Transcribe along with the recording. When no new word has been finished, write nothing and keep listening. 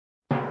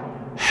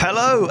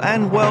Hello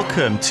and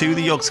welcome to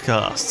the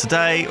Yogscast.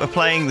 Today we're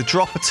playing the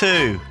Dropper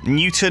 2,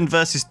 Newton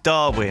versus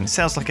Darwin.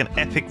 Sounds like an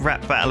epic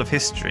rap battle of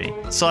history.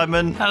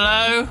 Simon.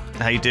 Hello.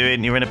 How you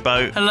doing? You're in a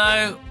boat.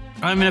 Hello.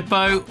 I'm in a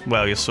boat.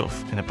 Well, you're sort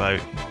of in a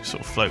boat,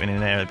 sort of floating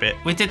in air a bit.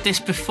 We did this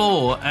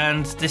before,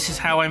 and this is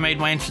how I made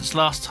my entrance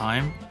last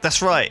time.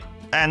 That's right.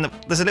 And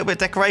there's a little bit of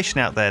decoration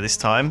out there this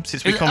time,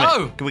 since we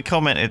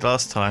commented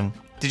last time.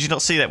 Did you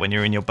not see that when you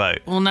were in your boat?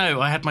 Well, no,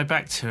 I had my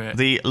back to it.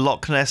 The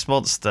Loch Ness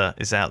Monster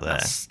is out there.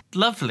 That's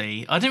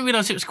lovely. I didn't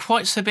realise it was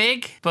quite so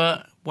big,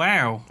 but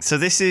wow. So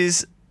this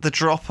is the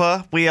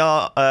Dropper. We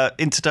are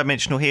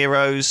interdimensional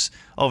heroes,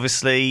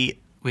 obviously.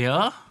 We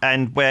are?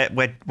 And we're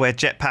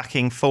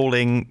jetpacking,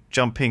 falling,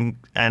 jumping,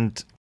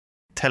 and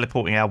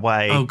teleporting our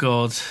way. Oh,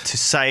 God. To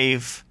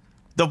save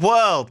the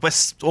world,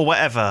 or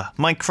whatever.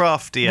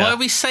 Minecraftia. Why are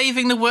we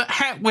saving the world?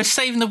 We're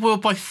saving the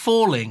world by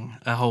falling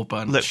a whole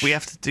bunch. Look, we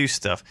have to do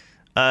stuff.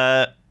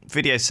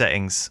 Video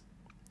settings.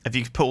 Have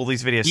you put all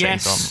these video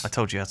settings on? I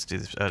told you how to do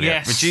this earlier.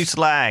 Yes. Reduce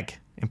lag.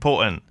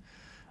 Important.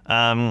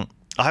 I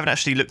haven't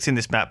actually looked in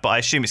this map, but I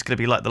assume it's going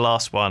to be like the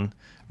last one.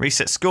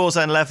 Reset scores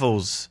and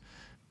levels.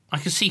 I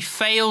can see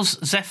fails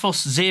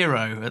Zephos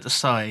 0 at the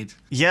side.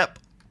 Yep.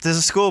 There's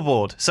a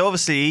scoreboard. So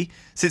obviously,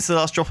 since the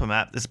last Dropper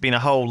map, there's been a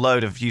whole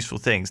load of useful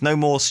things. No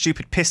more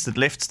stupid piston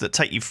lifts that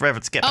take you forever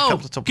to get back up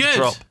to the top of the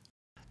drop.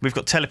 We've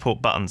got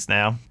teleport buttons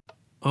now.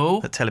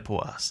 Oh. That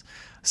teleport us.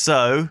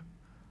 So,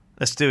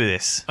 let's do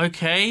this.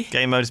 Okay.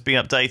 Game mode has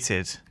been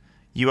updated.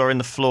 You are in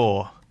the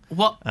floor.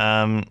 What?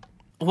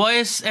 Why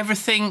is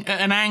everything at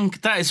an angle?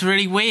 That is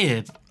really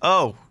weird.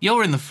 Oh.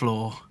 You're in the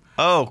floor.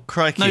 Oh,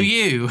 crikey. No,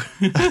 you.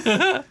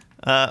 There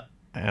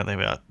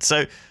we are.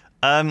 So,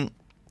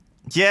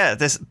 yeah,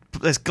 there's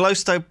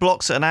glowstone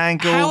blocks at an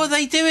angle. How are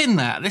they doing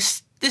that?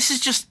 This is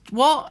just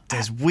what?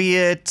 There's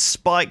weird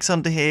spikes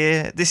under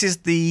here. This is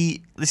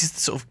the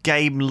sort of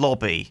game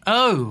lobby.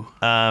 Oh.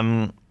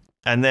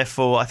 And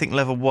therefore I think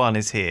level 1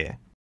 is here.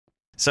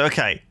 So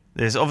okay,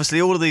 there's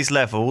obviously all of these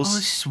levels. Oh,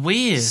 this is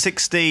weird.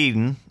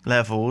 16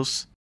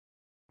 levels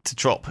to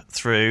drop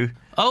through.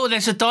 Oh,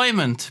 there's a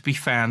diamond to be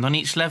found on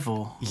each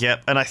level.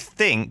 Yep, and I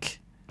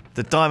think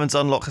the diamonds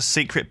unlock a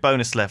secret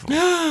bonus level,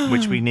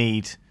 which we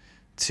need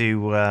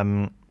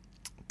to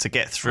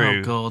get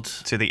through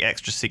to the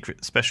extra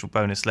secret special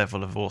bonus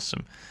level of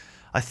awesome.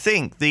 I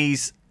think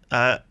these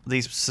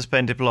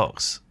suspended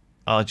blocks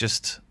are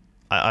just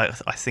I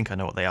think I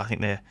know what they are. I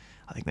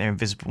think they're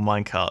invisible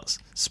minecarts.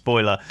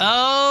 Spoiler.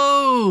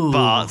 Oh.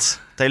 But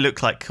they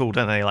look like cool,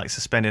 don't they? Like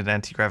suspended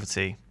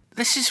anti-gravity.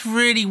 This is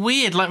really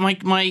weird. Like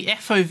my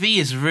FOV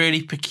is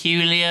really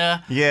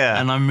peculiar. Yeah.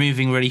 And I'm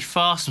moving really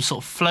fast. I'm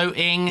sort of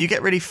floating. You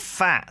get really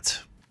fat.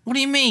 What do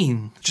you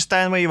mean? Just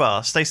stand where you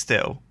are. Stay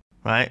still.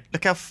 Right?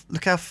 Look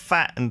how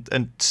fat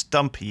and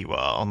stumpy you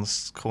are on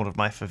the corner of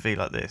my FOV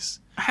like this.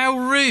 How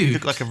rude. You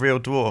look like a real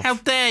dwarf. How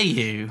dare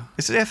you?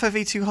 Is the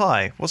FOV too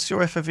high? What's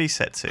your FOV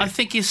set to? I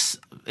think it's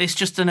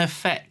just an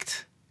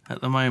effect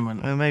at the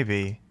moment. Oh,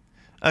 maybe.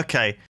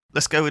 Okay,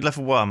 let's go with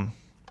level 1.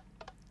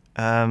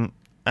 And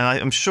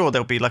I'm sure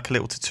there'll be like a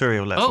little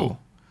tutorial level.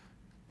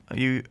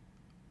 Oh.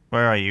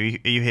 Where are you?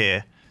 Are you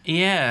here?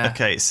 Yeah.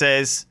 Okay, it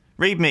says,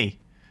 read me.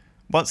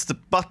 Once the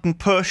button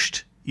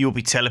pushed, you'll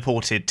be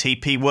teleported.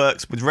 TP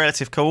works with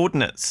relative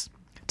coordinates.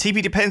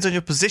 TP depends on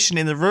your position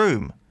in the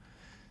room.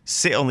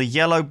 Sit on the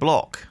yellow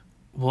block.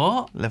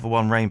 What? Level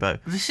 1 rainbow.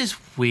 This is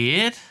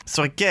weird.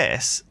 So I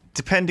guess,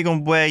 depending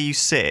on where you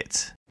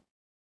sit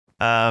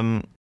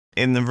in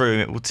the room,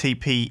 it will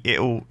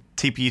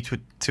TP you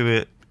to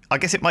a... I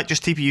guess it might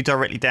just TP you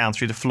directly down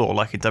through the floor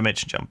like a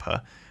dimension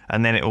jumper,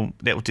 and then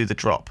it'll do the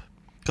drop.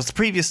 Because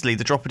previously,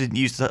 the dropper didn't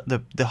use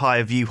the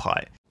higher view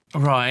height.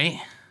 Right.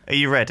 Are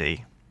you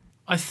ready?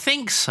 I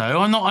think so.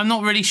 I'm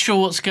not really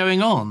sure what's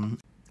going on.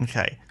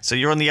 Okay, so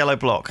you're on the yellow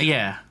block.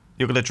 Yeah.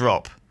 You're going to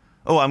drop.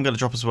 Oh, I'm going to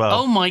drop as well.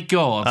 Oh my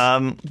god.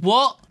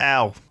 What?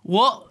 Ow.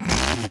 What?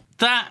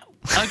 That...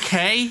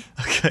 Okay.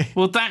 Okay.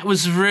 Well, that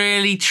was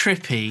really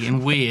trippy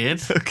and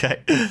weird.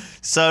 Okay.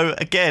 So,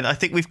 again, I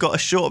think we've got a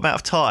short amount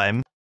of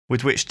time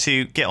with which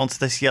to get onto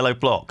this yellow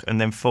block and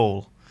then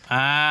fall.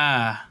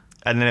 Ah.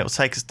 And then it will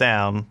take us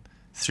down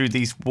through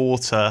these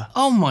water.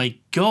 Oh my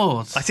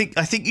god. I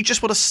think you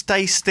just want to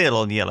stay still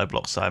on the yellow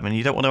block, Simon.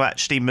 You don't want to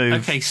actually move.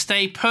 Okay,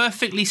 stay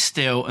perfectly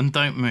still and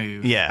don't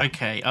move. Yeah.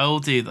 Okay, I will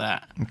do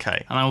that.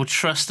 Okay. And I will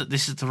trust that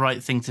this is the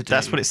right thing to do.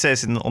 That's what it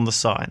says on the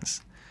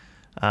signs.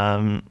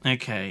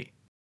 Okay.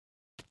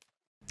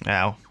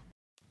 Ow.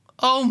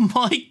 Oh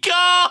my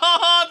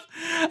god!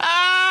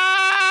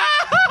 Ah!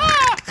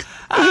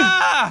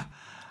 Ah!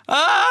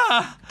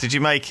 Ah! Did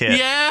you make it?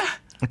 Yeah.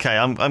 Okay,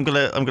 I'm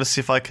gonna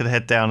see if I can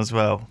head down as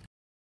well.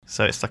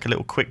 So it's like a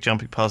little quick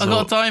jumping puzzle. I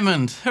got a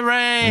diamond. Hooray!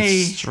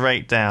 And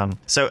straight down.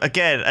 So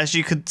again, as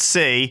you could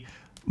see,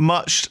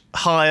 much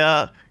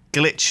higher,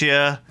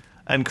 glitchier,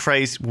 and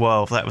crazy.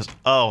 Whoa, that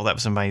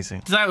was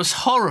amazing. That was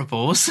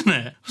horrible, wasn't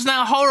it? Wasn't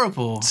that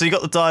horrible? So you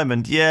got the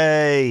diamond,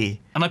 yay!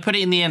 And I put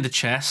it in the ender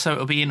chest, so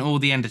it'll be in all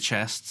the ender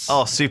chests.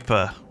 Oh,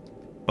 super.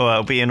 Well,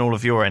 it'll be in all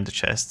of your ender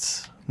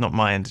chests, not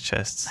my ender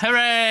chests.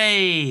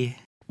 Hooray!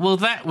 Well,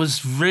 that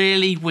was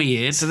really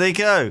weird. So there you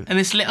go. And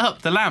it's lit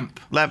up, the lamp.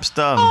 Lamp's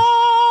done.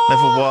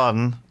 Level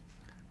 1,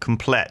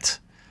 complete.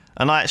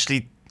 And I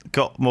actually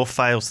got more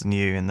fails than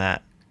you in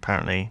that,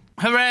 apparently.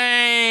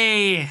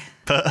 Hooray!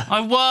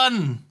 I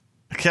won!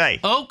 Okay.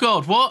 Oh,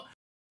 God, what?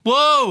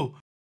 Whoa!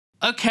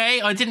 Okay,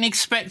 I didn't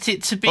expect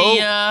it to be,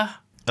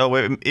 Oh,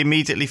 we're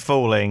immediately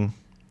falling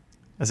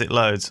as it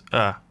loads.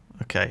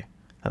 Okay.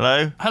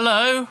 Hello?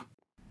 Hello?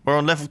 We're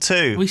on level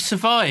 2. We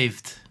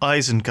survived.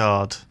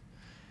 Isengard.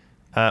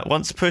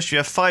 Once pushed, you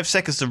have 5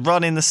 seconds to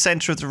run in the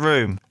centre of the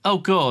room. Oh,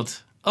 God.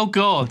 Oh,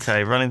 God.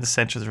 Okay, run in the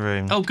centre of the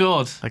room. Oh,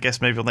 God. I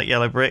guess maybe on that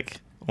yellow brick.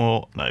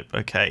 Or, no,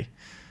 okay.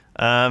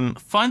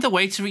 Find the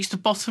way to reach the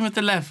bottom of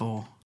the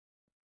level.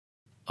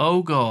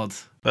 Oh, God.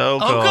 Oh,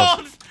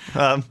 God.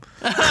 Oh,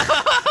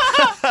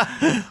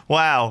 God.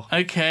 Wow.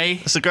 Okay.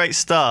 That's a great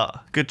start.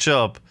 Good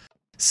job.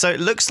 So it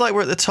looks like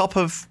we're at the top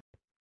of,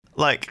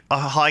 like, a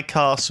high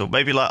castle.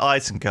 Maybe like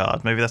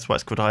Isengard. Maybe that's why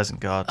it's called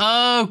Isengard.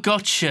 Oh,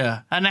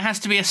 gotcha. And there has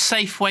to be a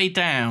safe way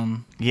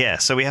down. Yeah,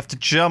 so we have to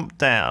jump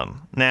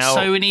down. Now,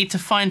 so we need to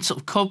find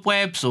sort of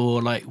cobwebs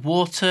or, like,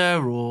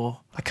 water or...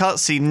 I can't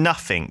see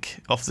nothing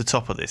off the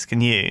top of this.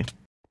 Can you?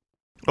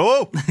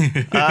 Oh!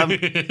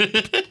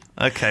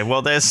 Okay,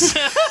 well, there's...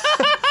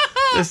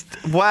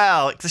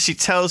 Wow, she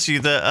tells you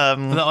that...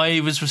 that I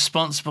was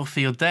responsible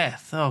for your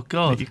death. Oh,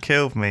 God. You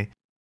killed me.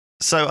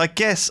 So I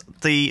guess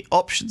the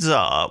options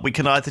are we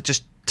can either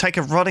just take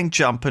a running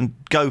jump and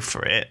go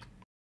for it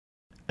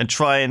and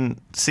try and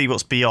see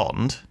what's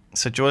beyond.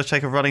 So do you want to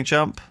take a running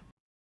jump?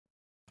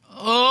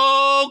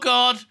 Oh,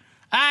 God.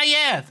 Ah,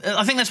 yeah.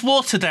 I think there's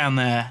water down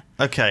there.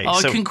 Okay. Oh,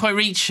 I couldn't quite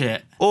reach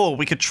it. Or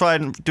we could try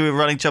and do a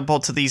running jump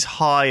onto these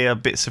higher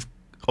bits of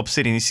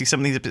obsidian. You see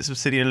some of these bits of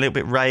obsidian a little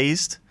bit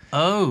raised.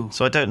 Oh.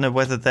 So I don't know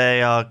whether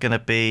they are going to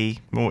be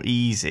more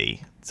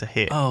easy to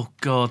hit. Oh,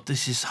 God,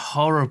 this is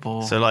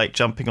horrible. So, like,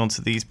 jumping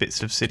onto these bits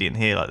of obsidian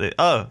here like this.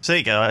 Oh, so there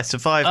you go. I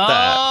survived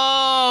that.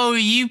 Oh,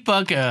 you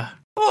bugger.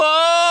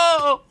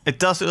 Whoa! It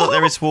does look like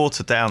there is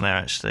water down there,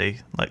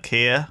 actually. Like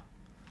here.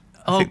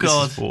 I think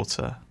God. This is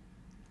water.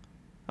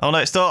 Oh, no,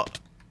 it's not.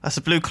 That's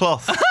a blue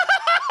cloth.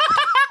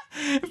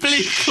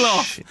 Blue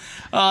cloth.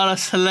 Oh,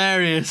 that's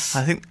hilarious.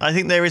 I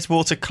think there is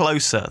water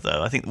closer,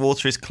 though. I think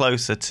water is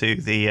closer to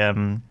the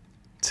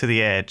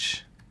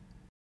edge.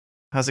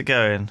 How's it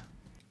going?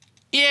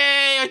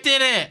 Yay, I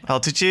did it. Oh,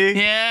 did you?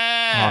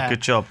 Yeah. Oh, good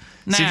job.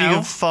 Now, see if you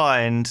can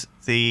find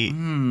the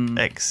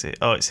exit.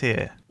 Oh, it's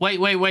here. Wait.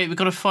 We've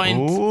got to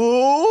find... Ooh.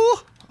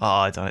 Oh,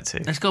 I done it too.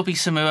 There's got to be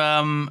some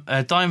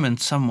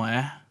diamonds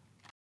somewhere.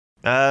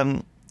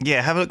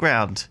 Yeah, have a look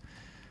round.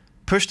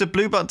 Push the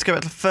blue button to go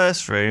back to the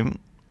first room.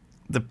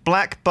 The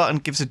black button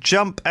gives a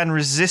jump and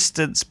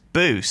resistance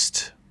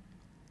boost.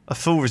 A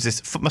full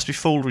resistance. Must be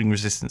falling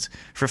resistance.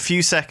 For a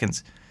few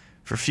seconds.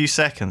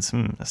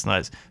 That's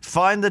nice.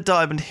 Find the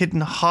diamond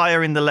hidden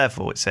higher in the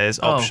level, it says.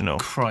 Optional. Oh,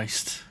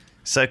 Christ.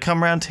 So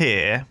come round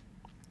here.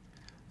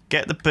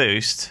 Get the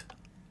boost.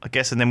 I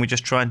guess, and then we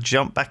just try and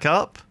jump back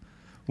up.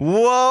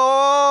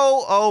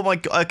 Whoa! Oh, my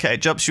God. Okay,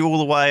 it jumps you all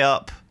the way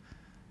up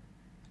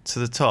to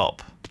the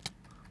top.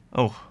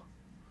 Oh.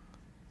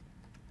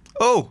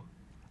 Oh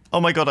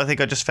my God, I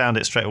think I just found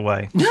it straight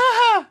away.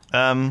 Yeah,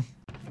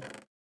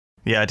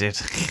 I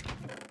did.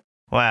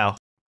 Wow.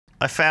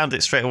 I found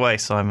it straight away,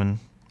 Simon.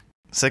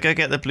 So go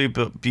get the blue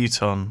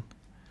button.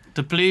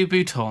 The blue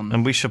button.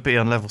 And we should be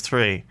on level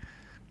 3.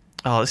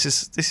 Oh, this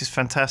is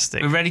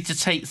fantastic. We're ready to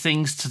take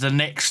things to the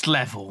next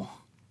level.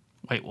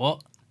 Wait,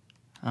 what?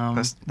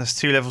 That's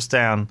 2 levels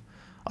down.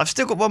 I've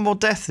still got 1 more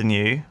death than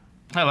you.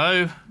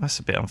 Hello. That's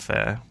a bit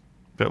unfair.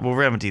 But we'll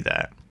remedy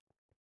that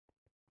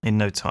in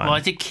no time. Well,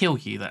 I did kill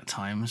you that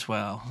time as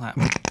well. That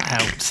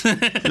helped.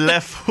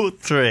 Level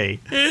 3.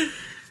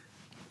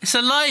 It's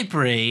a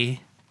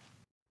library.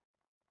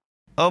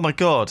 Oh my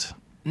God.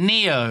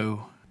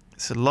 Neo.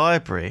 It's a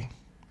library.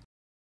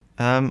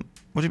 What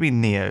do you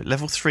mean Neo?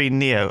 Level 3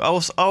 Neo.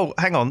 Oh,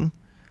 hang on.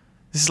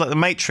 This is like the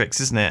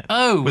Matrix, isn't it?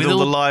 Oh, with all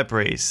the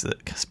libraries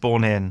that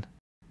spawn in.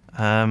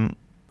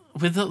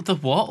 With the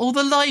what? All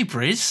the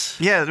libraries?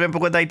 Yeah, remember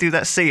when they do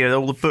that scene and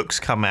all the books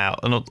come out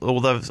and all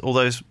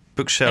those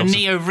bookshelves.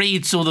 And Neo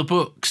reads all the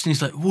books and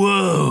he's like,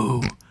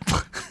 whoa.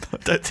 I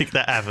don't think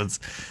that happens.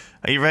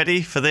 Are you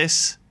ready for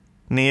this,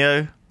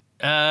 Neo?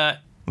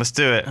 Let's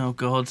do it. Oh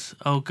God.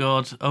 Oh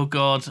God. Oh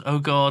God. Oh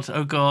God.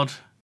 Oh God.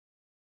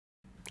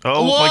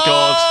 Oh Whoa! my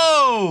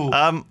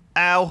God.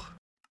 Ow.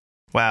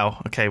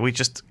 Wow. Okay, we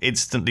just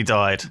instantly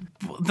died.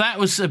 That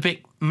was a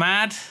bit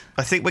mad.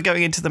 I think we're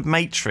going into the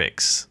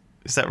Matrix.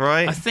 Is that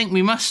right? I think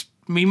we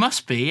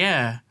must be,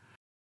 yeah.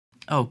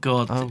 Oh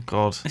God. Oh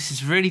God. This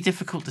is really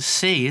difficult to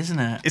see, isn't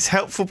it? It's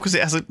helpful because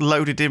it hasn't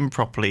loaded in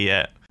properly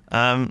yet.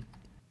 I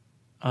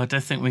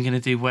don't think we're going to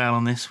do well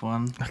on this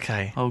one.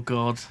 Okay. Oh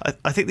God.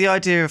 I think the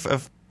idea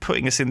of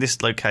putting us in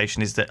this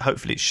location is that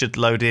hopefully it should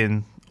load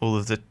in all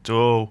of the...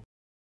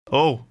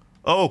 Oh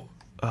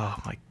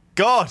my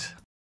God.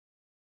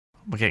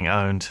 We're getting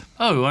owned.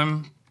 Oh,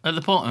 I'm at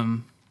the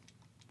bottom.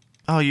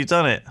 Oh, you've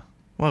done it.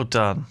 Well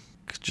done.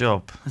 Good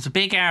job. There's a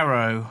big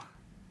arrow.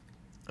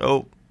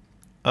 Oh.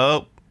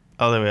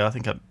 Oh, there we are. I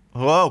think I'm...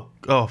 Whoa!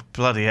 Oh,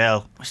 bloody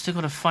hell. I still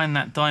got to find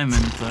that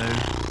diamond, though.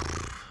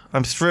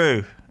 I'm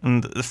through.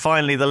 And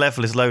finally the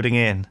level is loading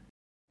in.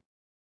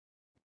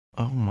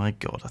 Oh, my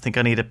God. I think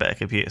I need a better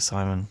computer,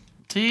 Simon.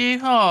 Do you?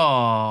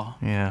 Oh.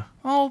 Yeah.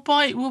 Oh,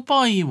 we'll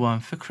buy you one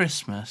for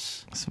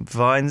Christmas. Some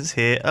vines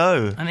here.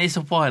 Oh. And it's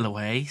a while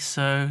away,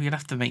 so you'll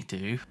have to make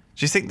do. Do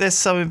you think there's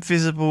some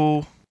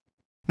invisible...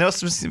 There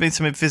must have been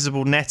some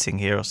invisible netting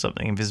here or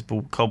something.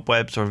 Invisible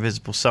cobwebs or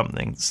invisible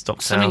something that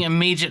stops something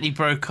immediately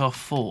broke off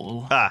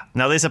fall. Ah,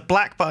 now there's a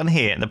black button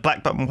here, and the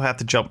black button will have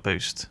the jump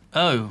boost.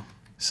 Oh.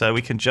 So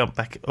we can jump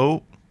back...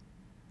 Oh.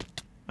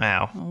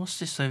 Ow. Oh, what's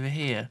this over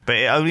here? But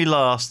it only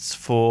lasts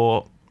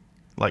for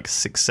like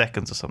 6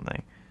 seconds or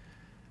something.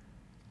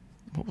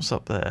 What was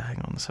up there? Hang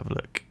on, let's have a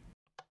look.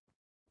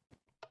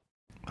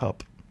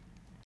 Up.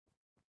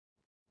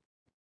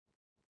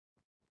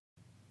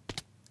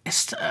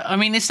 I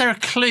mean, is there a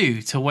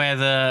clue to where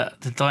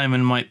the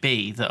diamond might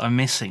be that I'm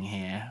missing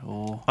here,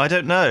 or? I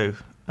don't know.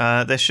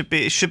 There should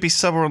be. It should be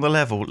somewhere on the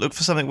level. Look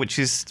for something which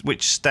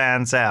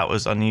stands out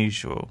as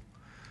unusual.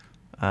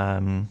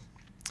 There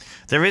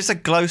is a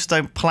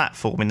glowstone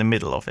platform in the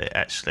middle of it,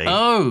 actually.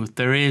 Oh,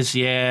 there is.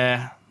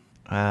 Yeah.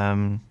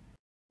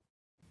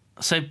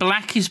 So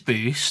black is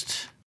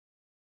boost.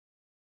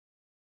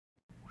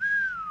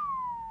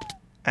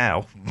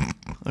 Ow.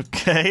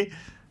 Okay.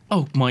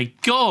 Oh my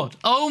god!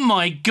 Oh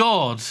my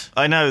god!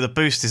 I know, the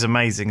boost is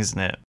amazing, isn't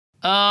it?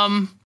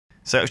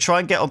 So try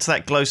and get onto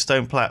that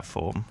glowstone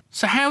platform.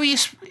 So how are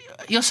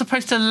you're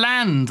supposed to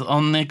land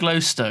on the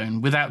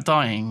glowstone without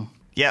dying?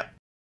 Yep.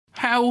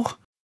 How?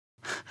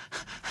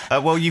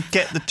 Well, you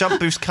get the jump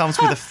boost comes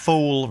with a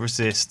fall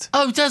resist.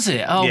 Oh, does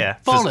it? Oh, yeah,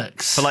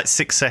 bollocks. For like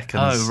 6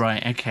 seconds. Oh,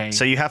 right, okay.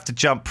 So you have to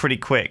jump pretty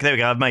quick. There we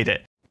go, I've made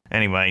it.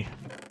 Anyway.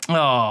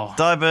 Oh.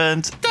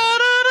 Diamond.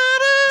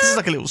 This is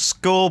like a little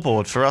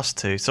scoreboard for us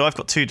two. So I've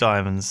got 2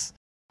 diamonds,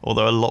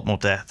 although a lot more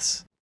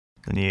deaths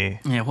than you.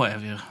 Yeah,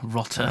 whatever,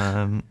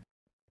 rotter.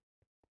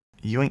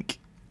 Yoink.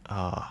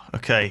 Ah,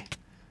 okay.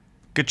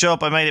 Good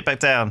job, I made it back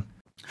down.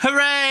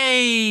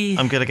 Hooray!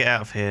 I'm gonna get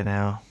out of here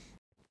now.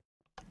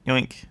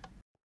 Yoink.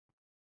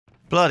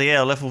 Bloody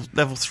hell, level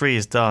 3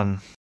 is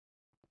done.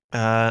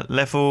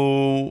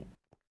 Level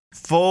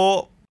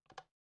 4.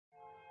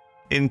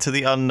 Into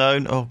the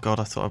unknown. Oh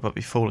god, I thought I might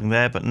be falling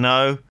there, but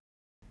no.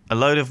 A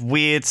load of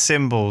weird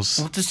symbols.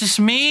 What does this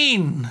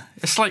mean?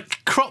 It's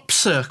like crop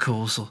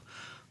circles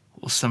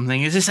or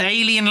something. Is this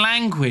alien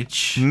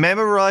language?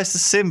 Memorise the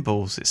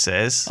symbols, it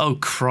says. Oh,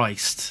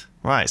 Christ.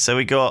 Right, so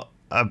we got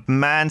a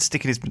man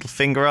sticking his middle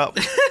finger up.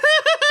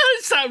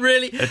 Is that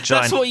really?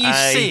 That's what you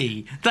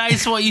see. That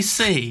is what you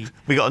see.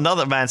 We got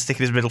another man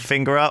sticking his middle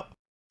finger up.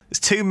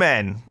 There's 2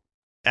 men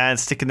and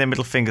sticking their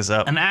middle fingers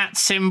up. An at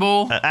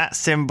symbol. An at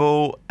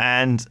symbol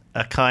and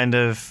a kind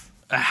of...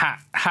 A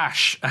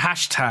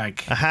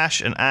hashtag. A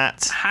hash, an at.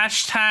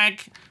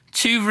 Hashtag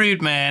 2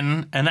 rude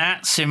men, an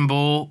at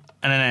symbol,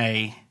 and an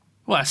A.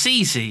 Well, it's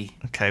easy.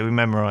 Okay, we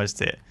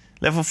memorised it.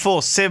 Level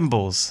 4,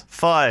 symbols.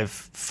 5,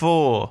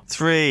 4,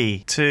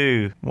 3,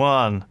 2,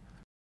 1.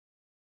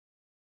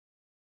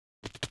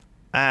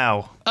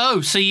 Ow. Oh,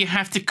 so you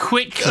have to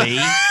quickly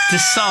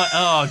decide...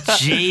 Oh,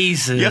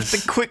 Jesus. You have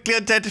to quickly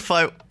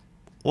identify...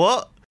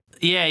 What?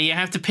 Yeah, you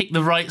have to pick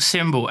the right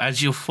symbol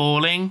as you're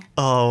falling.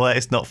 Oh, well,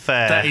 it's not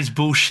fair. That is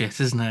bullshit,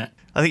 isn't it?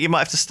 I think you might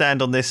have to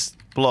stand on this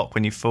block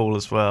when you fall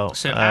as well.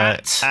 So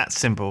at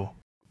symbol.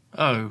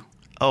 Oh.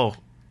 Oh,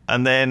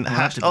 and then...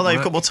 Oh, no,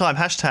 you've got more time.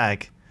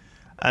 Hashtag.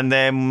 And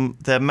then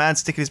the man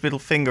sticking his middle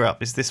finger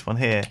up is this one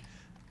here.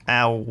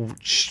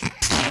 Ouch.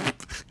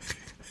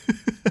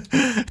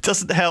 It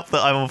doesn't help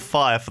that I'm on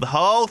fire for the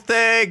whole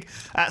thing.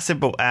 At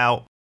symbol,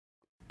 out.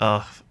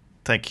 Oh,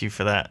 thank you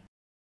for that.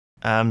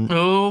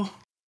 Oh.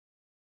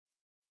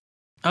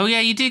 Oh,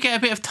 yeah, you do get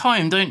a bit of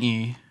time, don't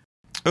you?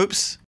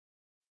 Oops.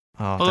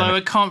 Oh, although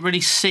I can't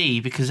really see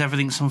because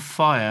everything's on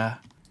fire.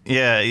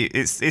 Yeah,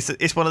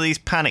 it's one of these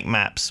panic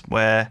maps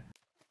where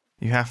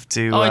you have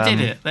to... Oh, I did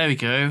it. There we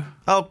go.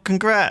 Oh,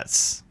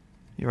 congrats.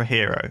 You're a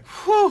hero.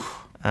 Whew.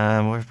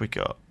 What have we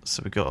got?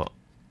 So we've got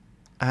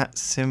at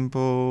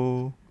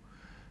symbol.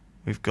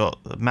 We've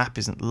got the map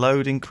isn't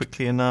loading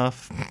quickly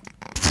enough.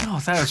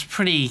 Oh, that was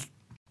pretty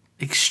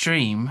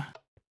extreme.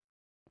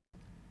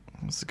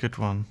 That's a good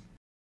one.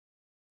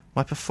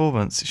 My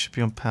performance, it should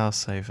be on power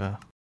saver.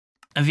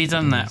 Have you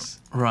done that?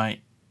 Right.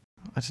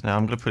 I don't know,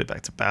 I'm going to put it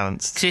back to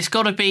balanced. So it's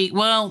got to be,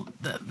 well,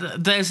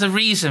 there's a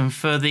reason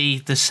for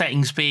the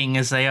settings being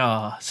as they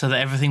are, so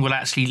that everything will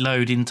actually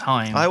load in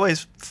time. I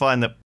always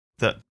find that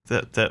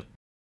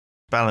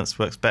balanced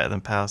works better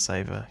than power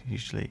saver,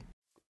 usually.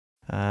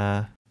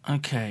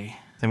 Okay.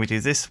 Then we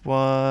do this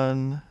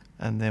one,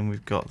 and then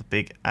we've got the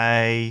big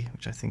A,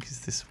 which I think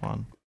is this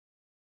one.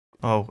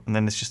 Oh, and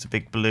then there's just a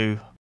big blue,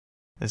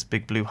 there's a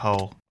big blue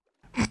hole.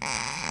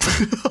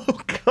 Oh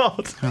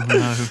god. Oh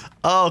no.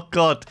 Oh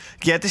god.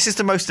 Yeah, this is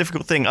the most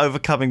difficult thing,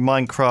 overcoming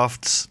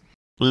Minecraft's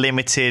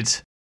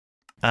limited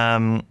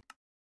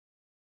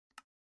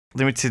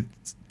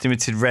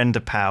limited render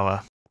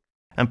power.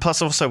 And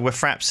plus also we're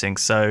frapsing,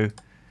 so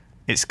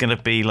it's going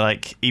to be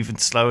like even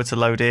slower to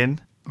load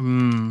in.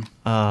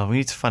 Oh, we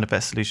need to find a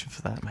better solution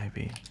for that,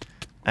 maybe.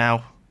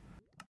 Ow.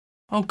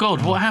 Oh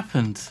God, what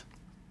happened?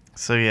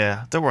 So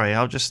yeah, don't worry.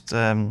 I'll just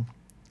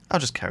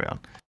carry on.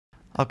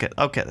 I'll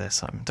get there,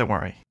 Simon. Don't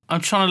worry.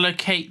 I'm trying to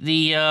locate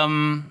the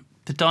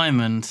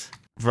diamond.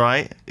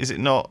 Right? Is it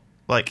not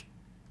like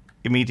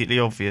immediately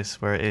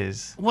obvious where it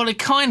is? Well, it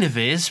kind of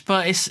is,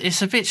 but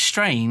it's a bit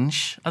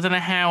strange. I don't know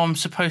how I'm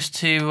supposed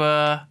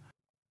to.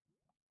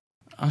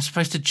 I'm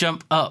supposed to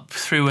jump up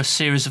through a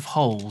series of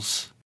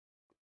holes,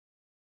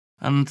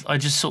 and I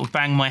just sort of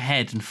bang my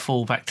head and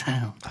fall back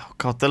down. Oh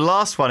God, the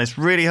last one is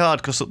really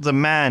hard because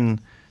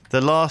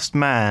the last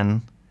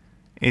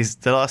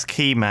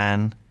key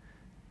man.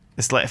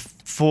 It's like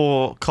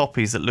 4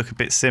 copies that look a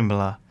bit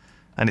similar,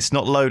 and it's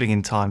not loading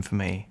in time for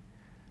me.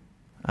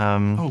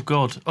 Oh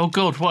God!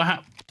 What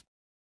happened?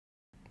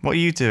 What are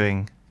you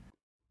doing?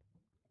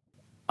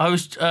 I'm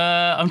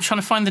trying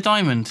to find the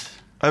diamond.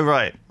 Oh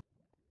right.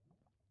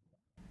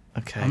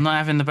 Okay. I'm not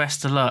having the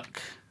best of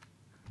luck.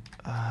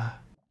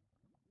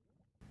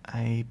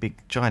 A big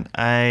giant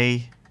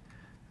A,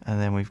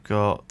 and then we've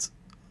got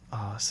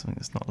something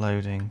that's not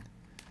loading.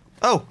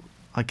 Oh,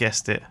 I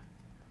guessed it.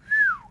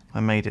 I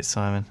made it,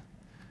 Simon.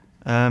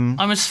 I'm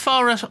as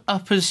far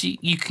up as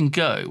you can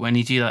go when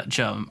you do that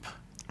jump.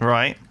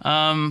 Right.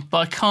 But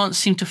I can't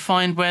seem to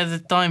find where the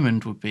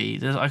diamond would be.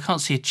 I can't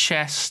see a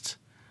chest.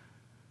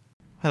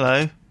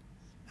 Hello.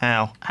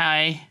 Ow.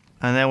 Hi.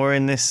 And then we're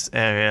in this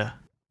area.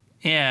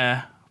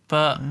 Yeah,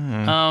 but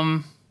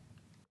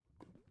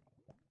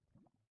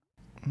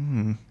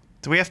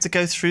Do we have to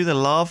go through the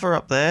lava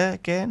up there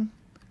again?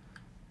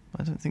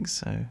 I don't think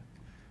so.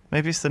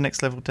 Maybe it's the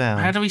next level down.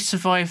 How do we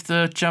survive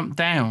the jump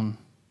down?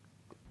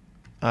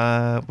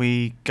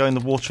 We go in the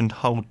water and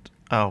hold...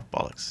 Oh,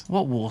 bollocks.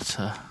 What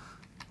water?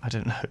 I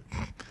don't know.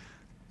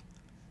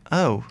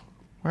 Oh,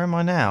 where am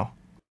I now?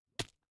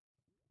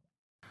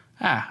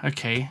 Ah,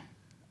 okay.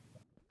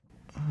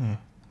 Oh.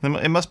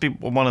 It must be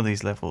one of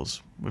these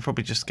levels. We're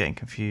probably just getting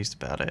confused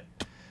about it.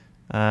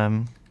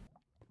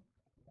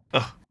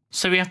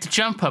 So we have to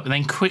jump up and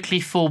then quickly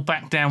fall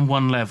back down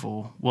one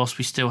level whilst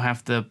we still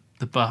have the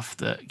buff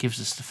that gives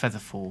us the feather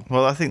fall.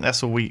 Well, I think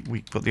that's all we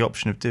got the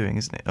option of doing,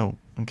 isn't it? Oh,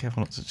 and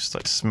careful not to just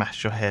like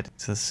smash your head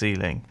to the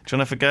ceiling. Do you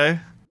want to have a go?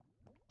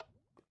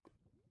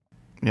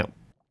 Yep.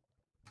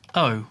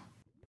 Oh.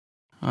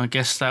 I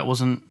guess I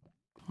wasn't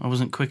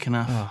quick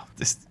enough. Oh,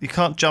 you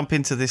can't jump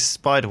into this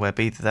spider web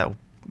either. That'll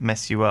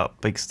mess you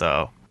up, big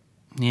style.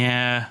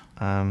 Yeah.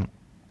 Ah.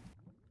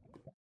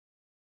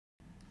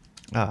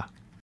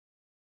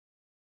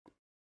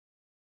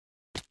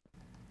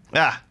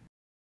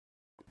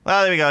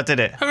 Well, there we go. I did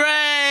it.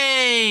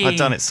 Hooray! I've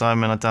done it,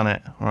 Simon. I've done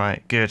it. All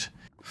right, good.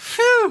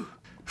 Phew!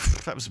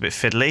 That was a bit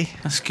fiddly.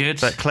 That's good.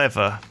 But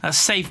clever. That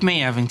saved me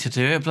having to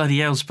do it. Bloody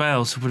hell's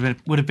bells. Would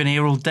have been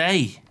here all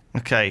day.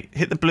 Okay,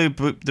 hit the blue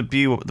one. The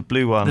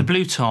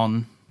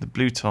blueton. The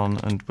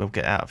blueton, and we'll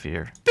get out of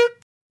here. Boop.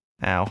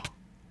 Ow.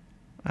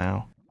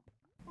 Ow.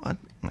 Ow.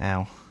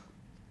 I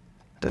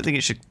don't think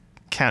it should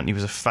count you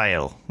as a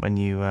fail when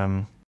you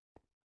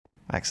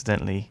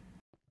accidentally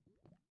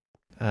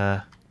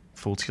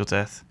fall to your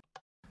death.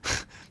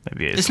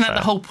 Maybe it is. Isn't that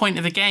the whole point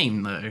of the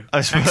game, though?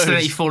 I suppose.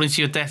 Accidentally falling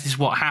to your death is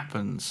what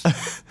happens.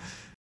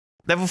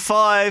 Level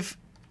 5,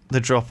 the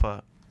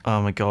dropper.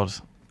 Oh my god.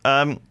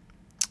 Level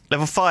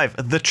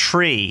 5, the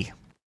tree.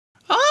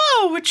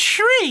 Oh, a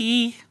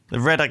tree. The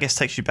red, I guess,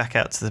 takes you back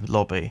out to the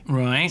lobby.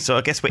 Right. So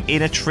I guess we're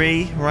in a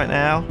tree right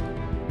now.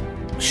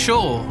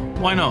 Sure.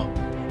 Why not?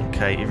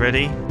 Okay, you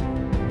ready?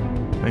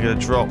 We're gonna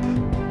drop.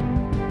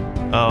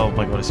 Oh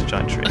my god, it's a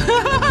giant tree.